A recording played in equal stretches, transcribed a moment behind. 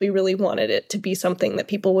We really wanted it to be something that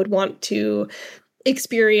people would want to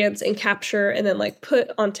experience and capture and then like put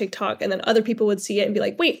on TikTok, and then other people would see it and be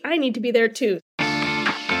like, wait, I need to be there too.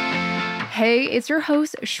 Hey, it's your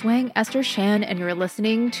host, Shuang Esther Shan, and you're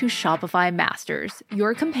listening to Shopify Masters,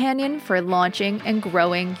 your companion for launching and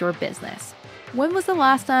growing your business. When was the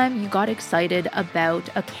last time you got excited about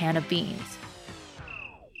a can of beans?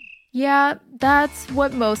 Yeah, that's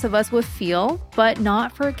what most of us would feel, but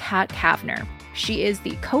not for Kat Kavner. She is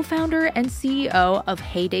the co-founder and CEO of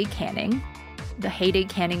Heyday Canning. The Heyday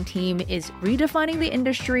Canning team is redefining the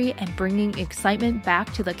industry and bringing excitement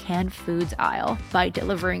back to the canned foods aisle by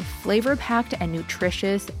delivering flavor-packed and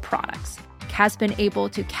nutritious products. Kat's been able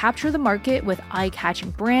to capture the market with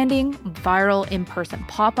eye-catching branding, viral in-person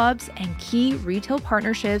pop-ups, and key retail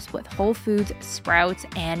partnerships with Whole Foods, Sprouts,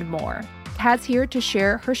 and more. Kat's here to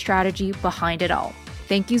share her strategy behind it all.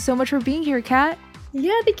 Thank you so much for being here, Kat.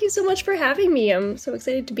 Yeah, thank you so much for having me. I'm so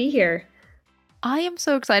excited to be here. I am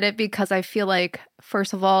so excited because I feel like,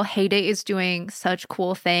 first of all, Heyday is doing such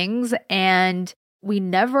cool things, and we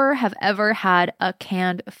never have ever had a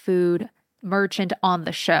canned food merchant on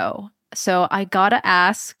the show. So I gotta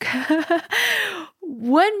ask,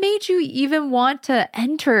 what made you even want to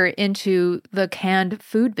enter into the canned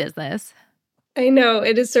food business? I know,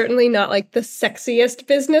 it is certainly not like the sexiest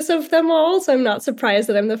business of them all, so I'm not surprised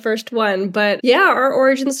that I'm the first one. But yeah, our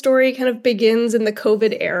origin story kind of begins in the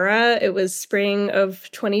COVID era. It was spring of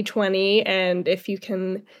 2020, and if you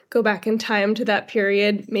can go back in time to that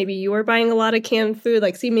period, maybe you were buying a lot of canned food.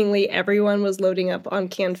 Like seemingly everyone was loading up on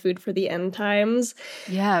canned food for the end times.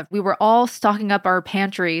 Yeah, we were all stocking up our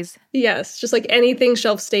pantries. Yes, just like anything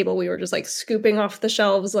shelf stable, we were just like scooping off the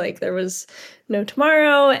shelves like there was no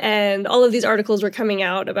tomorrow. And all of these articles were coming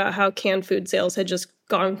out about how canned food sales had just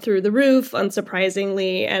gone through the roof,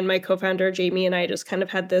 unsurprisingly. And my co-founder, Jamie, and I just kind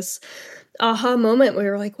of had this aha moment where we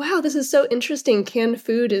were like, wow, this is so interesting. Canned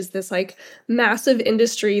food is this like massive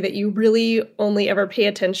industry that you really only ever pay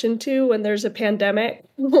attention to when there's a pandemic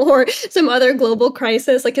or some other global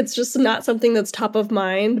crisis. Like it's just not something that's top of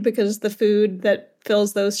mind because the food that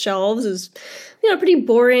fills those shelves is, pretty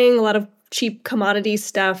boring, a lot of cheap commodity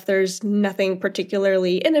stuff. There's nothing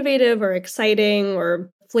particularly innovative or exciting or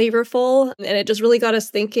flavorful. And it just really got us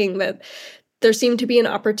thinking that there seemed to be an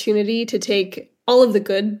opportunity to take all of the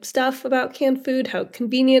good stuff about canned food, how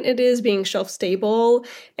convenient it is being shelf stable,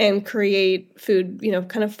 and create food,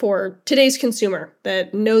 kind of for today's consumer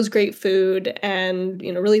that knows great food and,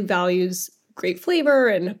 really values great flavor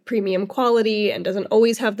and premium quality and doesn't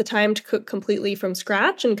always have the time to cook completely from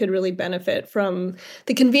scratch and could really benefit from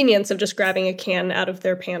the convenience of just grabbing a can out of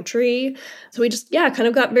their pantry. So we just, kind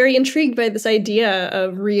of got very intrigued by this idea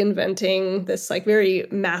of reinventing this like very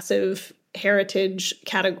massive heritage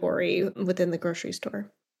category within the grocery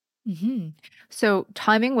store. Mm-hmm. So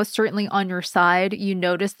timing was certainly on your side. You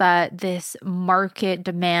noticed that this market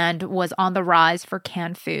demand was on the rise for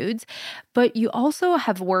canned foods, but you also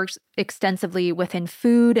have worked extensively within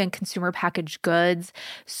food and consumer packaged goods.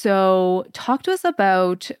 So talk to us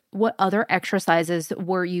about what other exercises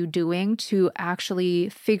were you doing to actually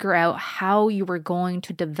figure out how you were going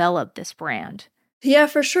to develop this brand? Yeah,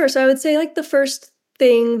 for sure. So I would say like the first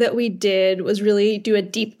thing that we did was really do a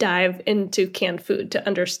deep dive into canned food to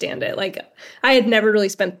understand it. Like I had never really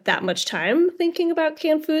spent that much time thinking about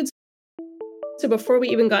canned foods. So before we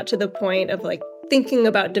even got to the point of like thinking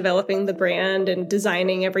about developing the brand and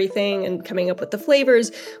designing everything and coming up with the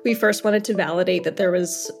flavors, we first wanted to validate that there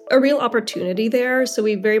was a real opportunity there. So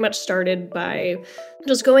we very much started by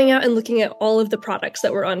just going out and looking at all of the products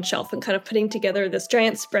that were on shelf and kind of putting together this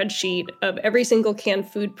giant spreadsheet of every single canned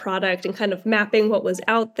food product and kind of mapping what was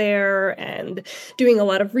out there and doing a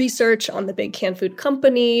lot of research on the big canned food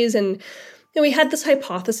companies. And we had this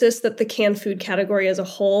hypothesis that the canned food category as a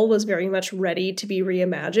whole was very much ready to be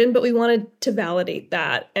reimagined, but we wanted to validate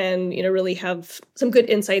that and, really have some good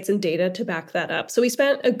insights and data to back that up. So we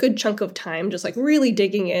spent a good chunk of time just like really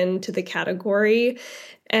digging into the category,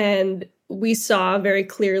 and we saw very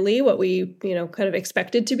clearly what we, kind of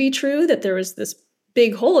expected to be true, that there was this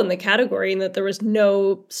big hole in the category and that there was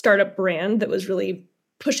no startup brand that was really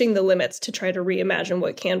pushing the limits to try to reimagine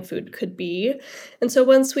what canned food could be. And so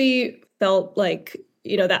once we felt like,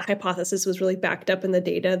 that hypothesis was really backed up in the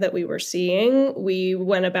data that we were seeing, we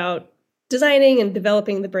went about designing and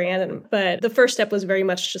developing the brand. But the first step was very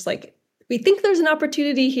much just like, we think there's an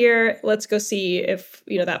opportunity here. Let's go see if,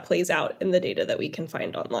 that plays out in the data that we can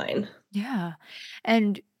find online. Yeah.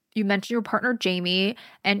 And you mentioned your partner, Jamie,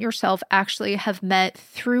 and yourself actually have met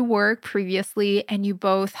through work previously, and you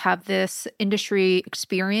both have this industry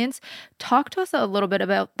experience. Talk to us a little bit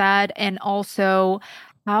about that, and also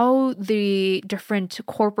how the different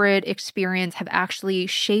corporate experience have actually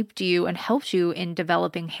shaped you and helped you in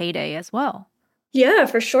developing Heyday as well. Yeah,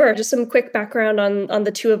 for sure. Just some quick background on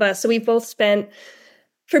the two of us. So we've both spent,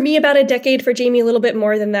 for me, about a decade, for Jamie, a little bit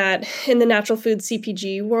more than that, in the natural food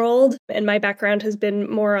CPG world. And my background has been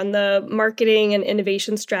more on the marketing and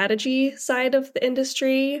innovation strategy side of the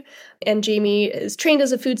industry. And Jamie is trained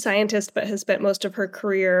as a food scientist, but has spent most of her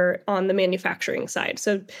career on the manufacturing side.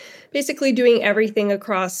 So basically doing everything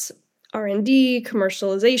across R&D,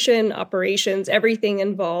 commercialization, operations, everything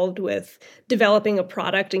involved with developing a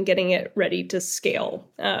product and getting it ready to scale.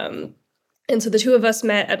 And so the two of us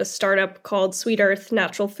met at a startup called Sweet Earth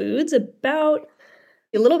Natural Foods about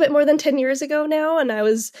a little bit more than 10 years ago now. And I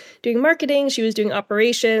was doing marketing, she was doing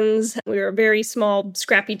operations. We were a very small,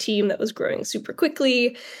 scrappy team that was growing super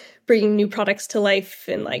quickly, bringing new products to life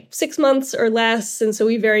in like 6 months or less. And so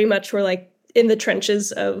we very much were like in the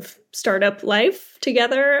trenches of startup life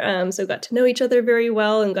together. So got to know each other very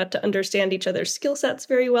well and got to understand each other's skill sets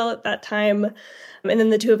very well at that time. And then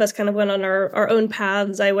the two of us kind of went on our own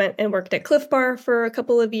paths. I went and worked at Cliff Bar for a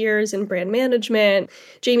couple of years in brand management.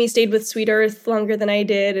 Jamie stayed with Sweet Earth longer than I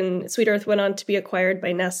did, and Sweet Earth went on to be acquired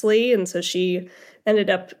by Nestle. And so she ended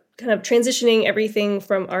up kind of transitioning everything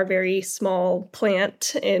from our very small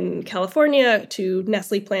plant in California to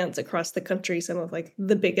Nestle plants across the country, some of like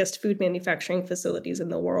the biggest food manufacturing facilities in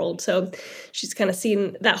the world. So she's kind of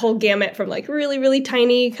seen that whole gamut from like really, really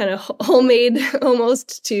tiny, kind of homemade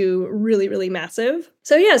almost, to really, really massive.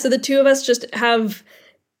 So yeah, so the two of us just have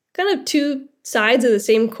kind of two sides of the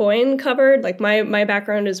same coin covered. Like my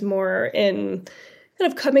background is more in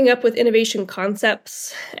kind of coming up with innovation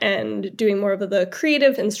concepts and doing more of the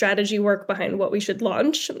creative and strategy work behind what we should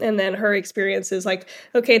launch. And then her experience is like,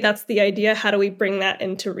 okay, that's the idea. How do we bring that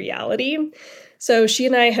into reality? So she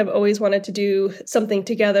and I have always wanted to do something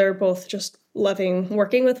together, both just loving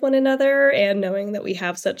working with one another and knowing that we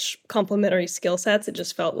have such complementary skill sets. It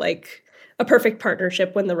just felt like a perfect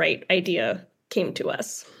partnership when the right idea came to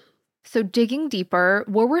us. So digging deeper,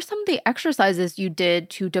 what were some of the exercises you did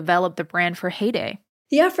to develop the brand for Heyday?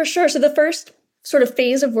 Yeah, for sure. So the first sort of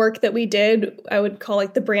phase of work that we did, I would call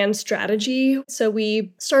like the brand strategy. So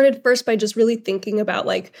we started first by just really thinking about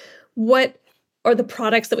like, what are the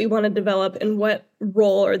products that we want to develop and what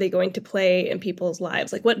role are they going to play in people's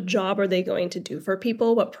lives? Like, what job are they going to do for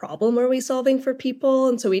people? What problem are we solving for people?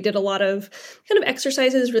 And so we did a lot of kind of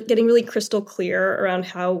exercises, getting really crystal clear around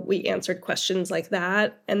how we answered questions like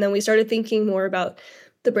that. And then we started thinking more about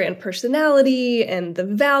the brand personality and the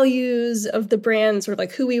values of the brand, sort of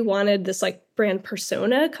like who we wanted this like brand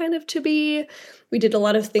persona kind of to be. We did a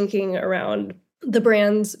lot of thinking around the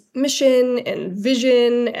brand's mission and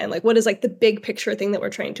vision and like what is like the big picture thing that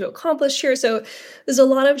we're trying to accomplish here. So there's a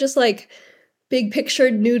lot of just like big picture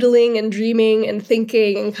noodling and dreaming and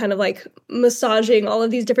thinking and kind of like massaging all of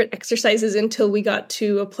these different exercises until we got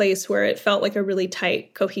to a place where it felt like a really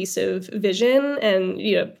tight, cohesive vision and,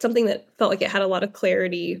 you know, something that felt like it had a lot of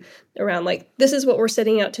clarity around like, this is what we're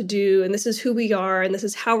setting out to do and this is who we are and this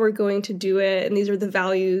is how we're going to do it and these are the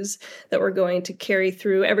values that we're going to carry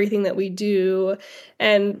through everything that we do.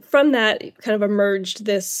 And from that kind of emerged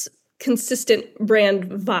this consistent brand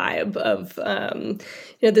vibe of,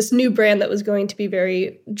 this new brand that was going to be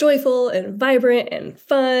very joyful and vibrant and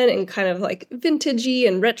fun and kind of like vintagey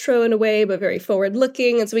and retro in a way, but very forward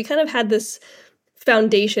looking. And so we kind of had this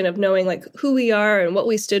foundation of knowing like who we are and what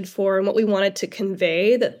we stood for and what we wanted to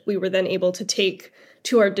convey that we were then able to take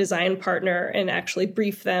to our design partner and actually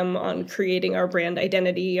brief them on creating our brand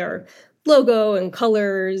identity, our logo and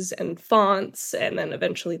colors and fonts, and then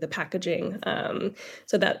eventually the packaging.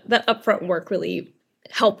 So that upfront work really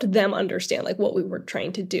helped them understand like what we were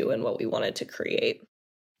trying to do and what we wanted to create.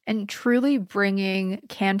 And truly bringing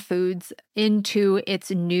canned foods into its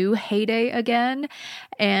new heyday again.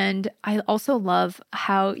 And I also love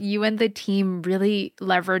how you and the team really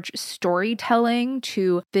leverage storytelling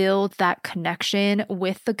to build that connection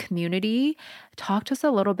with the community. Talk to us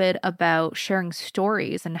a little bit about sharing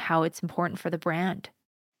stories and how it's important for the brand.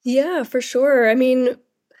 Yeah, for sure. I mean,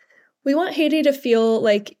 we want Heyday to feel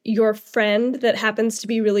like your friend that happens to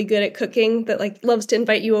be really good at cooking, that like loves to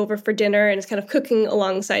invite you over for dinner and is kind of cooking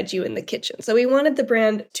alongside you in the kitchen. So we wanted the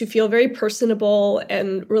brand to feel very personable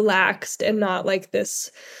and relaxed and not like this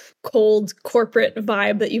cold corporate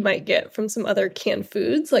vibe that you might get from some other canned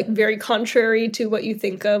foods, like very contrary to what you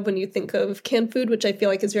think of when you think of canned food, which I feel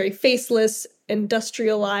like is very faceless,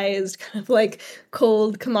 industrialized, kind of like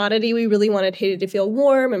cold commodity. We really wanted Heyday to feel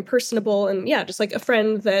warm and personable and yeah, just like a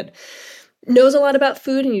friend that knows a lot about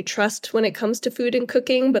food and you trust when it comes to food and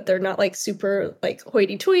cooking, but they're not like super like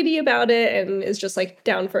hoity-toity about it and is just like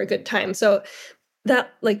down for a good time. So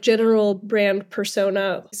that like general brand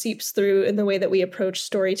persona seeps through in the way that we approach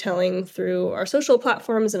storytelling through our social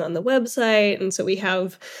platforms and on the website. And so we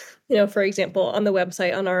have, for example, on the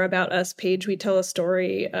website, on our About Us page, we tell a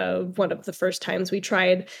story of one of the first times we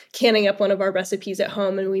tried canning up one of our recipes at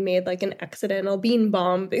home, and we made like an accidental bean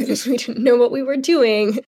bomb because we didn't know what we were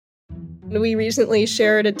doing. We recently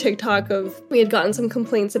shared a TikTok of we had gotten some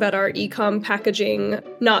complaints about our e-com packaging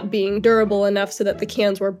not being durable enough so that the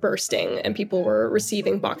cans were bursting and people were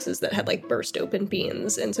receiving boxes that had like burst open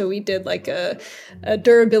beans. And so we did like a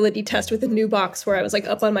durability test with a new box where I was like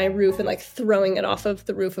up on my roof and like throwing it off of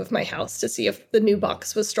the roof of my house to see if the new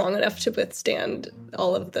box was strong enough to withstand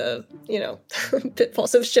all of the,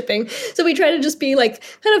 pitfalls of shipping. So we try to just be like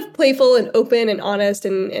kind of playful and open and honest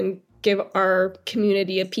and give our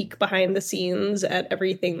community a peek behind the scenes at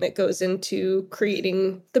everything that goes into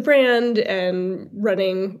creating the brand and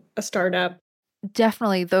running a startup.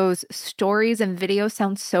 Definitely, those stories and videos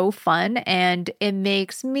sound so fun, and it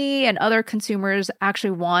makes me and other consumers actually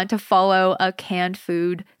want to follow a canned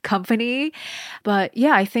food company. But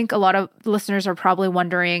yeah, I think a lot of listeners are probably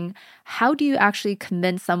wondering, how do you actually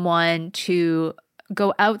convince someone to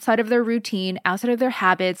go outside of their routine, outside of their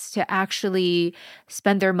habits, to actually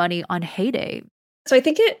spend their money on Heyday? So I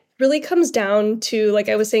think it really comes down to, like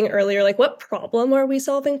I was saying earlier, like what problem are we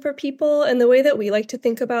solving for people? And the way that we like to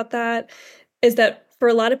think about that is that for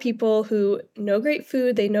a lot of people who know great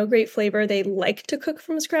food, they know great flavor, they like to cook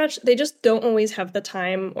from scratch, they just don't always have the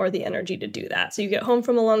time or the energy to do that. So you get home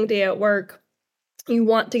from a long day at work, you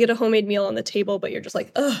want to get a homemade meal on the table, but you're just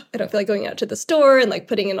like, ugh, I don't feel like going out to the store and like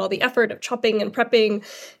putting in all the effort of chopping and prepping.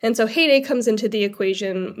 And so Heyday comes into the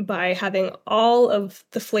equation by having all of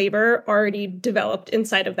the flavor already developed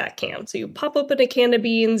inside of that can. So you pop open a can of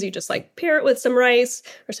beans, you just like pair it with some rice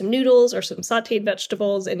or some noodles or some sauteed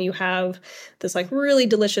vegetables, and you have this like really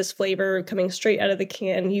delicious flavor coming straight out of the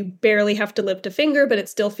can. You barely have to lift a finger, but it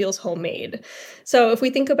still feels homemade. So if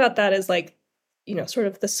we think about that as like, sort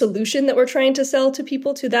of the solution that we're trying to sell to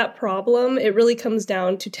people to that problem, it really comes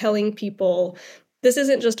down to telling people this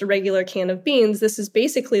isn't just a regular can of beans. This is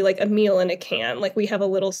basically like a meal in a can. Like we have a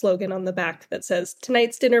little slogan on the back that says,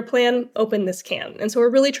 tonight's dinner plan, open this can. And so we're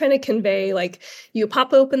really trying to convey, like, you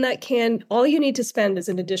pop open that can, all you need to spend is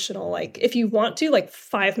an additional, like, if you want to, like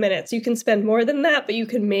 5 minutes. You can spend more than that, but you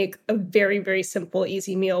can make a very, very simple,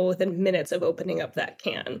 easy meal within minutes of opening up that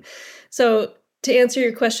can. So to answer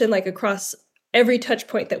your question, like across every touch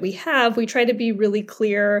point that we have, we try to be really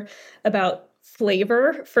clear about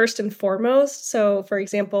flavor first and foremost. So for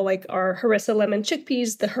example, like our harissa lemon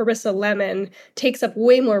chickpeas, the harissa lemon takes up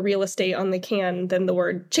way more real estate on the can than the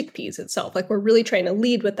word chickpeas itself. Like we're really trying to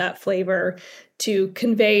lead with that flavor to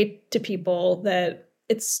convey to people that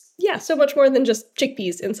it's, so much more than just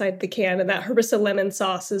chickpeas inside the can. And that harissa lemon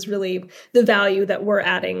sauce is really the value that we're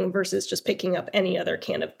adding versus just picking up any other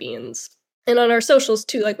can of beans. And on our socials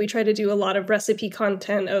too, like we try to do a lot of recipe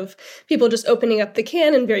content of people just opening up the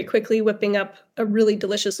can and very quickly whipping up a really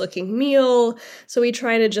delicious looking meal. So we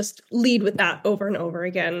try to just lead with that over and over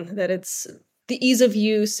again, that it's the ease of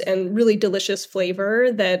use and really delicious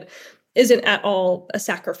flavor that isn't at all a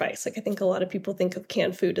sacrifice. Like I think a lot of people think of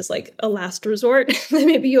canned food as like a last resort that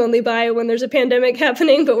maybe you only buy when there's a pandemic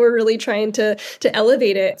happening, but we're really trying to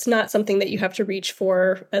elevate it. It's not something that you have to reach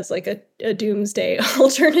for as like a doomsday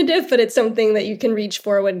alternative, but it's something that you can reach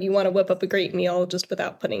for when you want to whip up a great meal just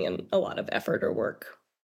without putting in a lot of effort or work.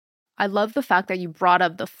 I love the fact that you brought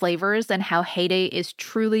up the flavors and how Heyday is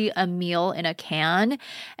truly a meal in a can.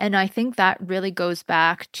 And I think that really goes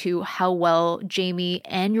back to how well Jamie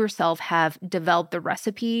and yourself have developed the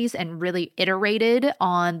recipes and really iterated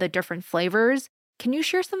on the different flavors. Can you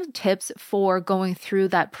share some tips for going through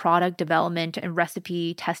that product development and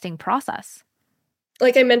recipe testing process?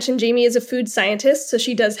 Like I mentioned, Jamie is a food scientist, so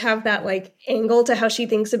she does have that like angle to how she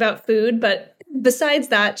thinks about food. But besides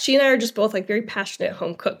that, she and I are just both like very passionate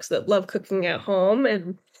home cooks that love cooking at home.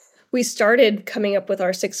 And we started coming up with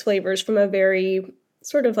our 6 flavors from a very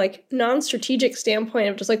sort of like non-strategic standpoint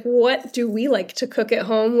of just like, what do we like to cook at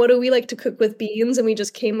home? What do we like to cook with beans? And we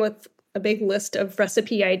just came with a big list of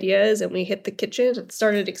recipe ideas and we hit the kitchen and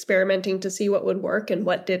started experimenting to see what would work and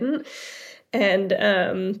what didn't.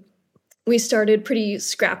 And we started pretty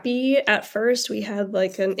scrappy at first. We had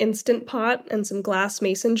like an Instant Pot and some glass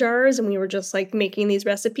mason jars, and we were just like making these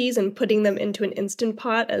recipes and putting them into an Instant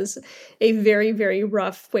Pot as a very, very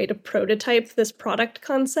rough way to prototype this product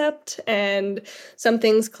concept. And some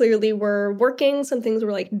things clearly were working, some things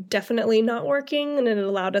were like definitely not working, and it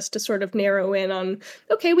allowed us to sort of narrow in on,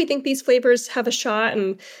 okay, we think these flavors have a shot.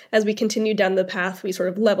 And as we continued down the path, we sort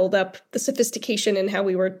of leveled up the sophistication in how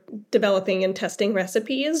we were developing and testing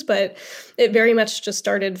recipes. But it very much just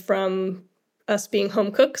started from us being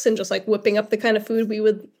home cooks and just like whipping up the kind of food we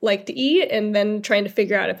would like to eat and then trying to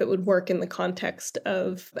figure out if it would work in the context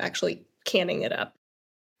of actually canning it up.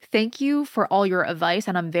 Thank you for all your advice,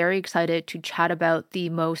 and I'm very excited to chat about the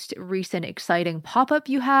most recent exciting pop-up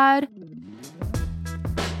you had.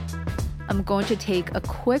 I'm going to take a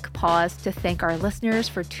quick pause to thank our listeners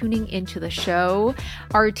for tuning into the show.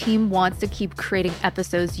 Our team wants to keep creating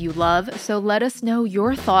episodes you love, so let us know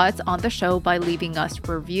your thoughts on the show by leaving us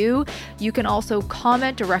a review. You can also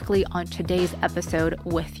comment directly on today's episode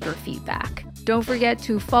with your feedback. Don't forget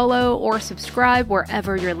to follow or subscribe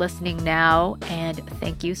wherever you're listening now, and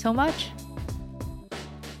thank you so much.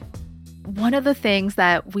 One of the things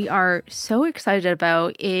that we are so excited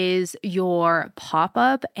about is your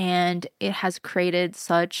pop-up, and it has created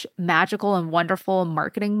such magical and wonderful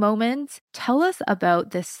marketing moments. Tell us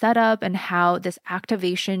about this setup and how this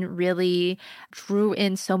activation really drew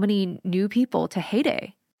in so many new people to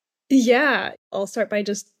Heyday. Yeah, I'll start by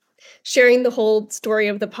just sharing the whole story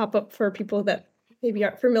of the pop-up for people that maybe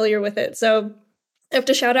aren't familiar with it. So I have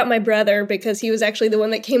to shout out my brother because he was actually the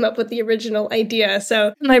one that came up with the original idea.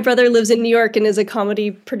 So my brother lives in New York and is a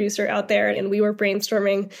comedy producer out there, and we were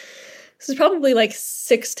brainstorming. This is probably like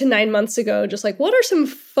 6 to 9 months ago, just like, what are some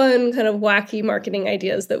fun kind of wacky marketing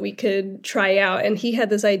ideas that we could try out? And he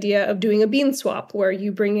had this idea of doing a bean swap where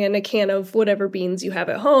you bring in a can of whatever beans you have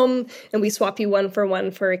at home, and we swap you 1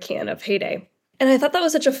 for a can of Heyday. And I thought that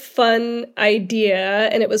was such a fun idea,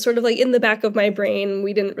 and it was sort of like in the back of my brain.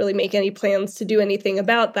 We didn't really make any plans to do anything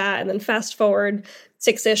about that. And then fast forward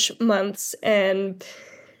 6-ish months, and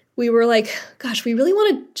we were like, gosh, we really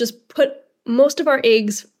want to just put most of our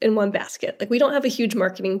eggs in one basket. Like, we don't have a huge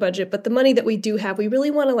marketing budget, but the money that we do have, we really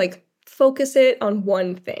want to like focus it on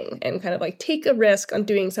one thing and kind of like take a risk on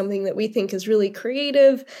doing something that we think is really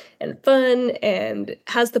creative and fun and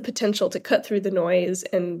has the potential to cut through the noise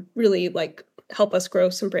and really like help us grow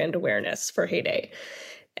some brand awareness for Heyday.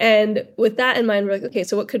 And with that in mind, we're like, okay,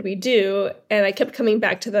 so what could we do? And I kept coming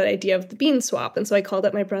back to that idea of the bean swap. And so I called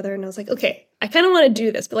up my brother and I was like, okay, I kind of want to do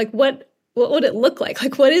this, but like, what would it look like?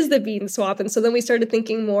 Like, what is the bean swap? And so then we started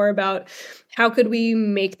thinking more about how could we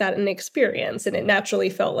make that an experience? And it naturally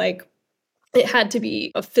felt like it had to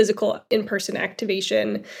be a physical in-person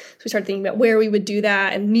activation. So we started thinking about where we would do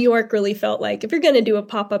that. And New York really felt like if you're going to do a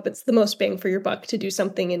pop-up, it's the most bang for your buck to do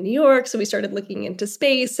something in New York. So we started looking into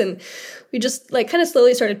space, and we just like kind of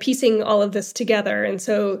slowly started piecing all of this together. And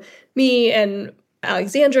so me and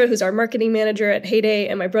Alexandra, who's our marketing manager at Heyday,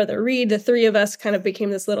 and my brother Reed, the 3 of us kind of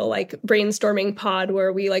became this little like brainstorming pod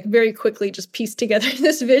where we like very quickly just pieced together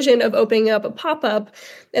this vision of opening up a pop-up.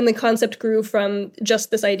 And the concept grew from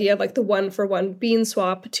just this idea of like the 1 bean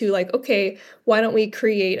swap to like, okay, why don't we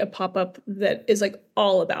create a pop-up that is like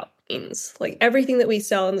all about beans? Like everything that we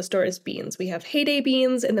sell in the store is beans. We have Heyday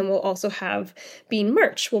beans, and then we'll also have bean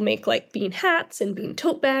merch. We'll make like bean hats and bean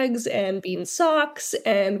tote bags and bean socks.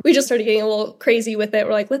 And we just started getting a little crazy with it.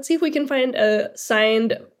 We're like, let's see if we can find a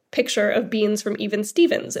signed picture of beans from Even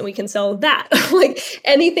Stevens, and we can sell that. Like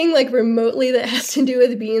anything like remotely that has to do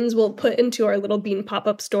with beans, we'll put into our little bean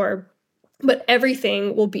pop-up store. But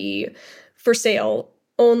everything will be for sale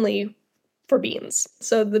only for beans.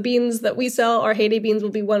 So the beans that we sell, our Heyday beans, will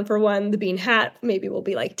be 1 for 1. The bean hat maybe will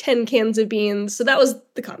be like 10 cans of beans. So that was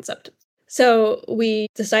the concept. So we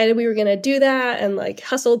decided we were going to do that and like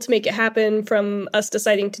hustled to make it happen. From us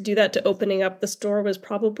deciding to do that to opening up the store was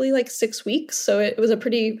probably like 6 weeks. So it was a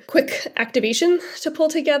pretty quick activation to pull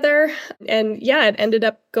together. And yeah, it ended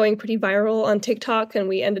up going pretty viral on TikTok, and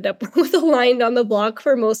we ended up with a line on the block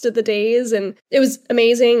for most of the days. And it was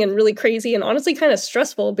amazing and really crazy and honestly kind of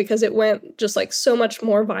stressful because it went just like so much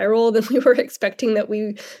more viral than we were expecting. That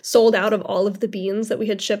we sold out of all of the beans that we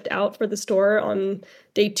had shipped out for the store on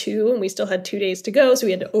day 2, and we still had 2 days to go. So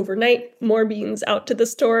we had to overnight more beans out to the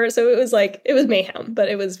store. So it was mayhem, but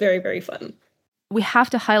it was very, very fun. We have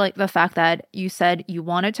to highlight the fact that you said you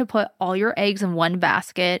wanted to put all your eggs in one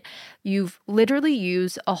basket. You've literally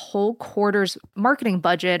used a whole quarter's marketing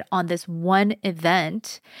budget on this one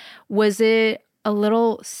event. Was it a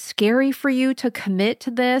little scary for you to commit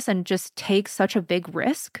to this and just take such a big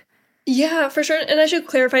risk? Yeah, for sure. And I should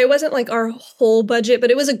clarify, it wasn't like our whole budget, but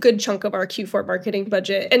it was a good chunk of our Q4 marketing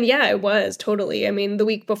budget. And yeah, it was totally. I mean, the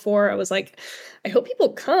week before I was like, I hope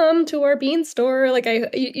people come to our bean store. Like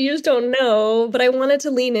you just don't know. But I wanted to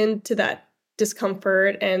lean into that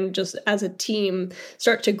discomfort and just as a team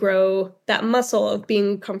start to grow that muscle of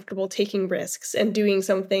being comfortable taking risks and doing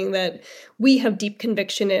something that we have deep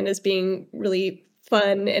conviction in as being really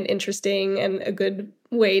fun and interesting and a good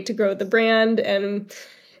way to grow the brand. And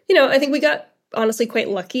I think we got honestly quite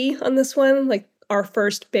lucky on this one. Like our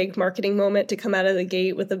first big marketing moment to come out of the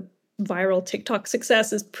gate with a viral TikTok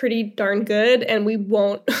success is pretty darn good. And we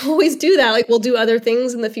won't always do that. Like we'll do other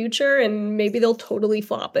things in the future and maybe they'll totally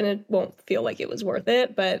flop and it won't feel like it was worth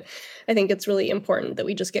it. But I think it's really important that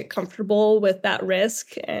we just get comfortable with that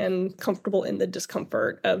risk and comfortable in the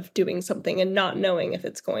discomfort of doing something and not knowing if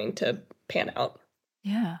it's going to pan out.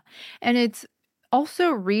 Yeah. And it's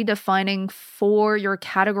also redefining for your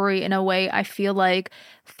category in a way. I feel like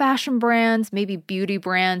fashion brands, maybe beauty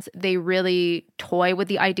brands, they really toy with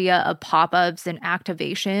the idea of pop-ups and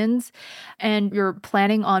activations. And you're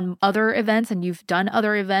planning on other events and you've done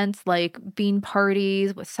other events like bean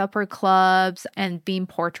parties with supper clubs and bean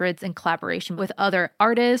portraits in collaboration with other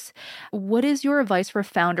artists. What is your advice for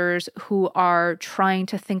founders who are trying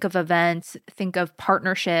to think of events, think of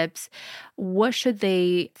partnerships? What should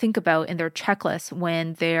they think about in their checklist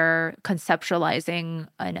when they're conceptualizing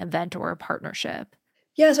an event or a partnership?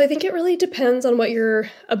 Yeah, so I think it really depends on what your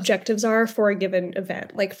objectives are for a given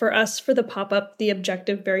event. Like for us, for the pop-up, the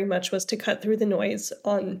objective very much was to cut through the noise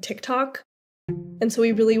on TikTok. And so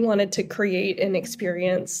we really wanted to create an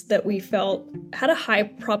experience that we felt had a high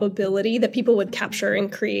probability that people would capture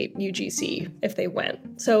and create UGC if they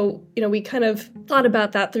went. So, we kind of thought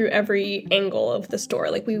about that through every angle of the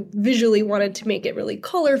store. Like we visually wanted to make it really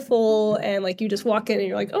colorful and like you just walk in and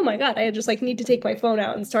you're like, oh my God, I just like need to take my phone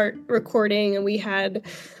out and start recording. And we had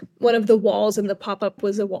one of the walls in the pop-up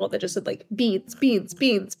was a wall that just said like beans, beans,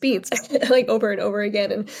 beans, beans, like over and over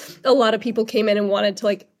again. And a lot of people came in and wanted to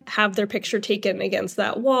like have their picture taken against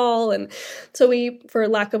that wall. And so we, for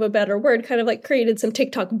lack of a better word, kind of like created some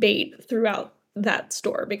TikTok bait throughout that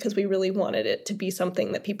store because we really wanted it to be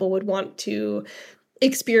something that people would want to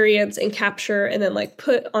experience and capture and then like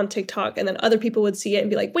put on TikTok, and then other people would see it and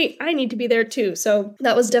be like, wait, I need to be there too. So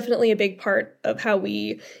that was definitely a big part of how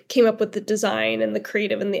we came up with the design and the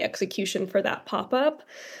creative and the execution for that pop-up.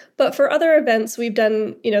 But for other events, we've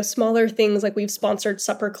done, smaller things like we've sponsored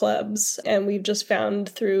supper clubs, and we've just found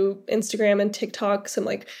through Instagram and TikTok some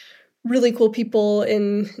like really cool people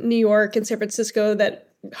in New York and San Francisco that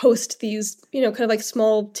host these, kind of like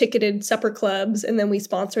small ticketed supper clubs. And then we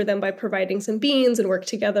sponsor them by providing some beans and work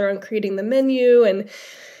together on creating the menu. And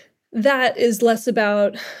that is less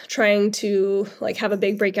about trying to like have a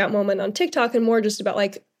big breakout moment on TikTok and more just about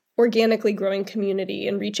like organically growing community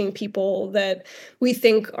and reaching people that we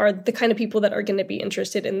think are the kind of people that are going to be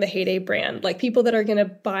interested in the Heyday brand. Like people that are going to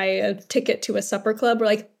buy a ticket to a supper club, we're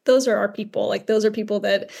like, those are our people. Like those are people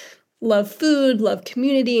that love food, love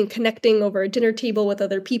community, and connecting over a dinner table with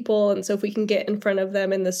other people. And so if we can get in front of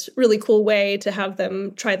them in this really cool way to have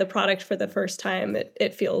them try the product for the first time,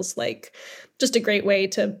 it feels like just a great way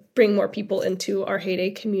to bring more people into our Heyday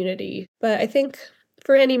community. But I think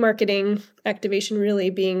for any marketing activation, really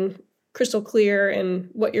being crystal clear and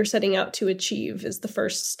what you're setting out to achieve is the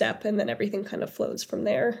first step, and then everything kind of flows from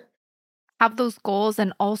there. Have those goals,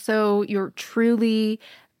 and also you're truly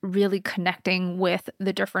really connecting with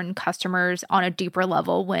the different customers on a deeper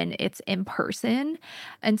level when it's in person.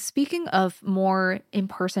 And speaking of more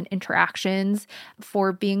in-person interactions,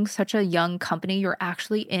 for being such a young company, you're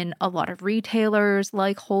actually in a lot of retailers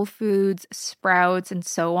like Whole Foods, Sprouts, and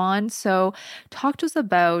so on. So talk to us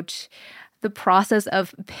about the process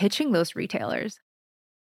of pitching those retailers.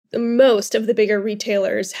 Most of the bigger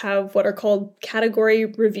retailers have what are called category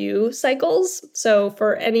review cycles. So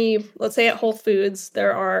for any, let's say at Whole Foods,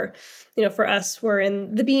 there are, for us, we're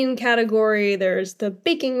in the bean category, there's the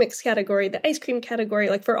baking mix category, the ice cream category,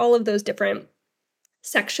 like for all of those different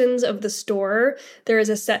sections of the store, there is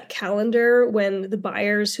a set calendar when the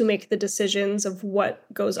buyers who make the decisions of what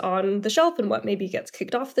goes on the shelf and what maybe gets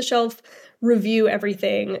kicked off the shelf review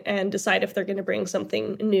everything and decide if they're going to bring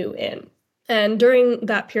something new in. And during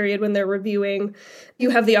that period when they're reviewing, you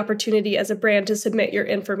have the opportunity as a brand to submit your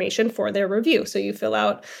information for their review. So you fill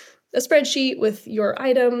out a spreadsheet with your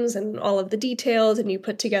items and all of the details, and you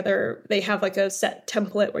put together, they have like a set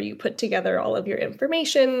template where you put together all of your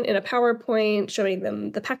information in a PowerPoint, showing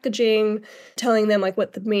them the packaging, telling them like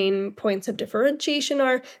what the main points of differentiation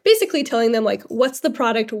are, basically telling them like, what's the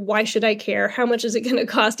product, why should I care, how much is it going to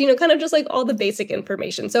cost, kind of just like all the basic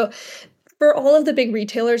information. So for all of the big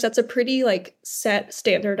retailers, that's a pretty like set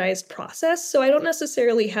standardized process. So I don't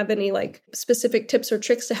necessarily have any like specific tips or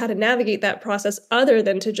tricks to how to navigate that process other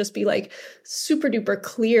than to just be like super duper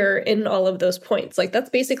clear in all of those points. Like that's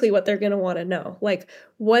basically what they're going to want to know. Like,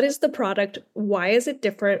 what is the product? Why is it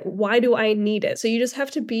different? Why do I need it? So you just have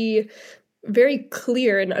to be very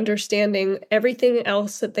clear in understanding everything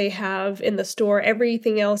else that they have in the store,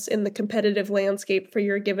 everything else in the competitive landscape for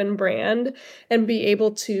your given brand, and be able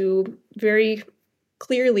to very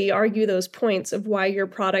clearly argue those points of why your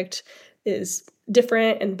product is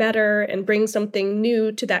different and better and bring something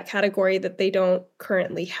new to that category that they don't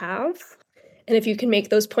currently have. And if you can make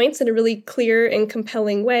those points in a really clear and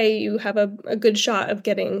compelling way, you have a good shot of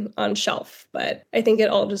getting on shelf. But I think it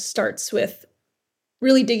all just starts with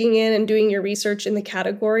really digging in and doing your research in the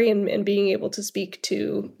category and being able to speak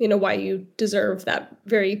to, why you deserve that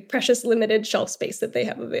very precious limited shelf space that they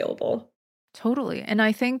have available. Totally. And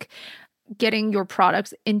I think getting your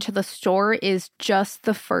products into the store is just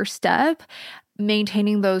the first step.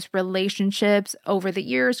 Maintaining those relationships over the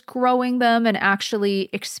years, growing them, and actually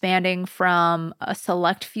expanding from a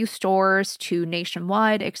select few stores to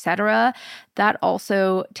nationwide, etc. That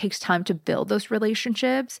also takes time to build those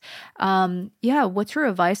relationships. What's your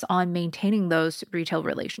advice on maintaining those retail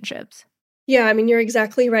relationships? Yeah, I mean, you're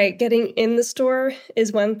exactly right. Getting in the store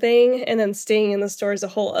is one thing, and then staying in the store is a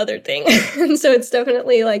whole other thing. And so it's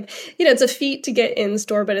definitely it's a feat to get in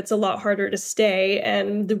store, but it's a lot harder to stay.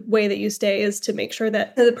 And the way that you stay is to make sure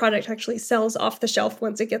that the product actually sells off the shelf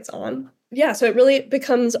once it gets on. Yeah, so it really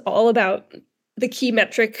becomes all about the key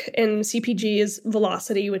metric in CPG is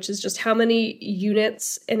velocity, which is just how many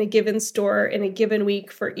units in a given store in a given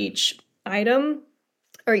week for each item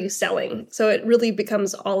are you selling? So it really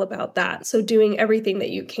becomes all about that. So doing everything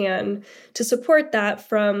that you can to support that,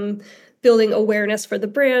 from building awareness for the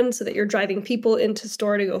brand so that you're driving people into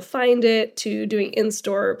store to go find it, to doing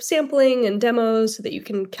in-store sampling and demos so that you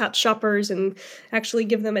can catch shoppers and actually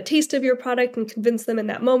give them a taste of your product and convince them in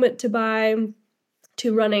that moment to buy,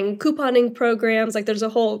 to running couponing programs. There's a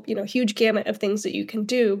whole, huge gamut of things that you can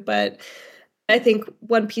do. But I think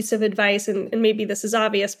one piece of advice, and maybe this is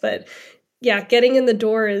obvious, but yeah, getting in the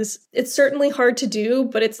door it's certainly hard to do,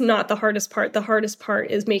 but it's not the hardest part. The hardest part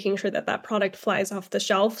is making sure that that product flies off the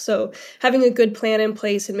shelf. So having a good plan in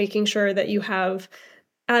place and making sure that you have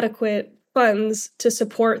adequate funds to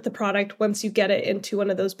support the product once you get it into one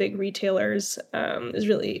of those big retailers is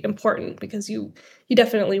really important, because you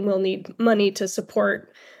definitely will need money to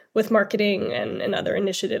support with marketing and other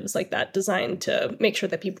initiatives like that designed to make sure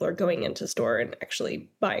that people are going into store and actually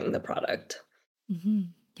buying the product. Mm-hmm.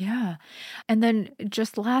 Yeah. And then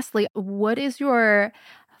just lastly, what is your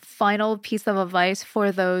final piece of advice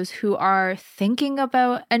for those who are thinking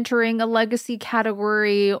about entering a legacy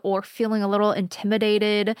category or feeling a little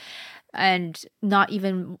intimidated and not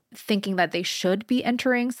even thinking that they should be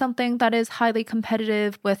entering something that is highly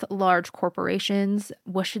competitive with large corporations?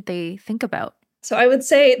 What should they think about? So I would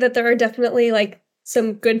say that there are definitely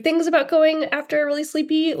some good things about going after a really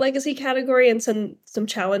sleepy legacy category, and some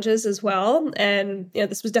challenges as well. And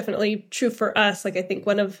this was definitely true for us. I think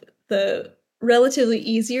one of the relatively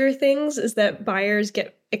easier things is that buyers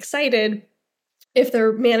get excited if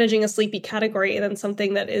they're managing a sleepy category, and then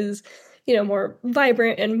something that is more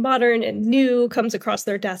vibrant and modern and new comes across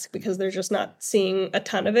their desk, because they're just not seeing a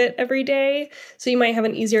ton of it every day. So you might have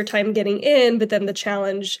an easier time getting in, but then the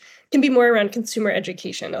challenge can be more around consumer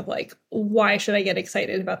education of why should I get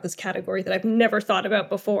excited about this category that I've never thought about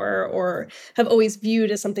before or have always viewed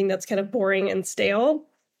as something that's kind of boring and stale.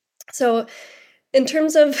 So in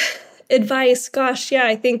terms of advice, gosh, yeah,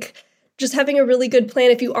 I think just having a really good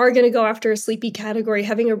plan, if you are going to go after a sleepy category,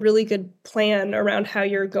 having a really good plan around how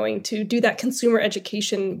you're going to do that consumer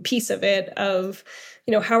education piece of it, of,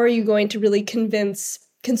 how are you going to really convince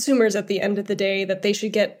consumers at the end of the day that they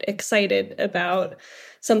should get excited about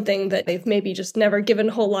something that they've maybe just never given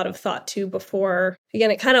a whole lot of thought to before.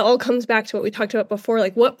 Again, it kind of all comes back to what we talked about before,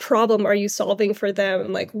 what problem are you solving for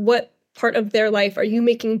them? What part of their life are you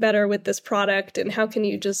making better with this product? And how can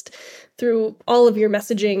you just, through all of your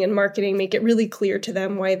messaging and marketing, make it really clear to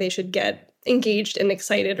them why they should get engaged and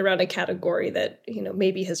excited around a category that,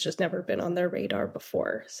 maybe has just never been on their radar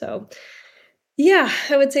before. So yeah,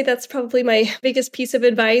 I would say that's probably my biggest piece of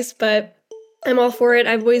advice, but I'm all for it.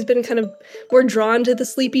 I've always been kind of more drawn to the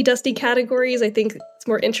sleepy, dusty categories. I think it's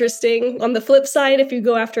more interesting. On the flip side, if you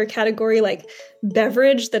go after a category like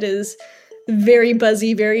beverage that is very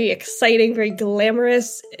buzzy, very exciting, very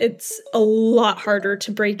glamorous, it's a lot harder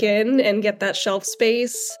to break in and get that shelf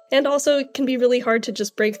space. And also it can be really hard to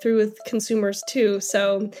just break through with consumers too.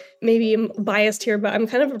 So maybe I'm biased here, but I'm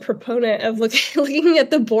kind of a proponent of looking at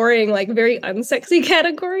the boring, very unsexy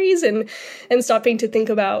categories and stopping to think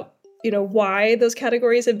about, why those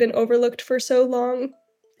categories have been overlooked for so long.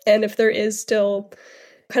 And if there is still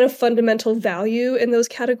kind of fundamental value in those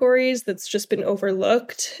categories that's just been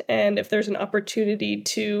overlooked. And if there's an opportunity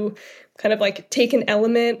to kind of take an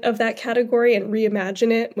element of that category and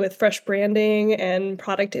reimagine it with fresh branding and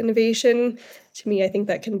product innovation, to me, I think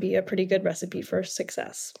that can be a pretty good recipe for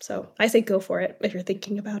success. So I say go for it if you're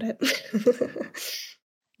thinking about it.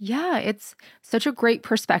 Yeah, it's such a great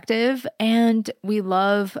perspective. And we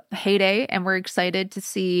love Heyday, and we're excited to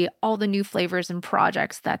see all the new flavors and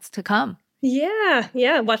projects that's to come.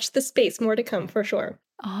 Yeah. Watch the space. More to come for sure.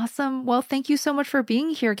 Awesome. Well, thank you so much for being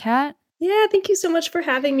here, Kat. Yeah, thank you so much for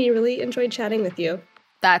having me. Really enjoyed chatting with you.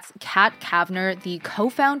 That's Kat Kavner, the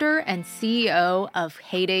co-founder and CEO of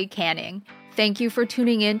Heyday Canning. Thank you for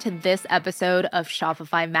tuning in to this episode of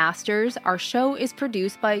Shopify Masters. Our show is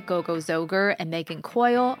produced by Gogo Zoger and Megan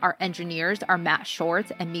Coyle. Our engineers are Matt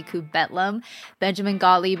Shorts and Miku Betlam. Benjamin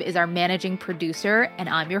Gottlieb is our managing producer, and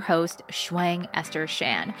I'm your host, Shuang Esther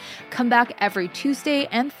Shan. Come back every Tuesday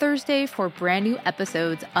and Thursday for brand new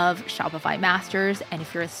episodes of Shopify Masters. And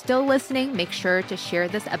if you're still listening, make sure to share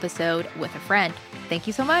this episode with a friend. Thank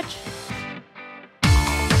you so much.